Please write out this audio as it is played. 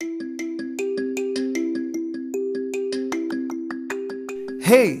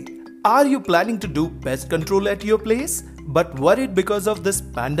Hey, are you planning to do pest control at your place but worried because of this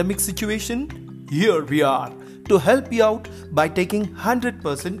pandemic situation? Here we are to help you out by taking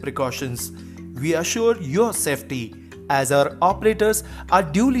 100% precautions. We assure your safety as our operators are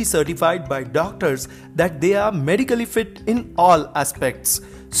duly certified by doctors that they are medically fit in all aspects.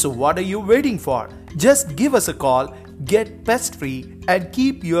 So what are you waiting for? Just give us a call, get pest free and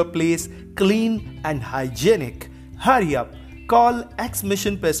keep your place clean and hygienic. Hurry up. Call X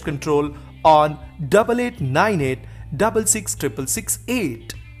Mission Pest Control on 8898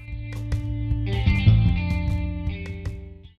 666668.